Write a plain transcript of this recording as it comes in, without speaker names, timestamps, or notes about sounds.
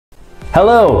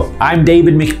Hello, I'm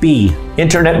David McBee,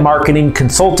 Internet Marketing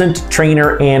Consultant,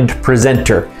 Trainer, and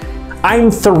Presenter. I'm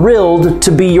thrilled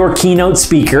to be your keynote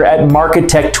speaker at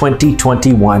MarkeTech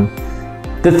 2021.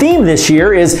 The theme this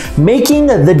year is Making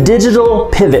the Digital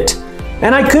Pivot,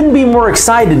 and I couldn't be more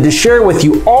excited to share with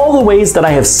you all the ways that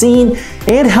I have seen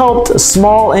and helped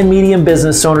small and medium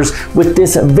business owners with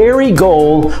this very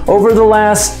goal over the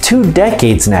last 2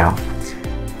 decades now.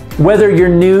 Whether you're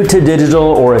new to digital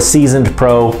or a seasoned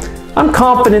pro, I'm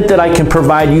confident that I can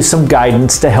provide you some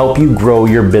guidance to help you grow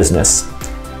your business.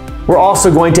 We're also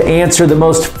going to answer the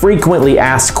most frequently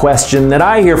asked question that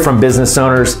I hear from business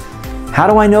owners: how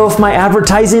do I know if my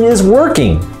advertising is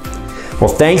working? Well,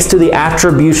 thanks to the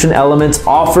attribution elements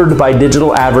offered by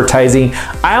digital advertising,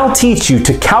 I'll teach you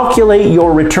to calculate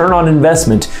your return on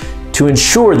investment to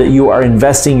ensure that you are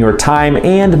investing your time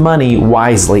and money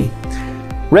wisely.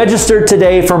 Register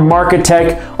today for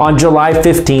MarkeTech on July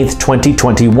 15th,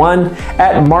 2021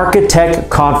 at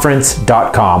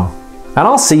MarkeTechConference.com. And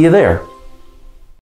I'll see you there.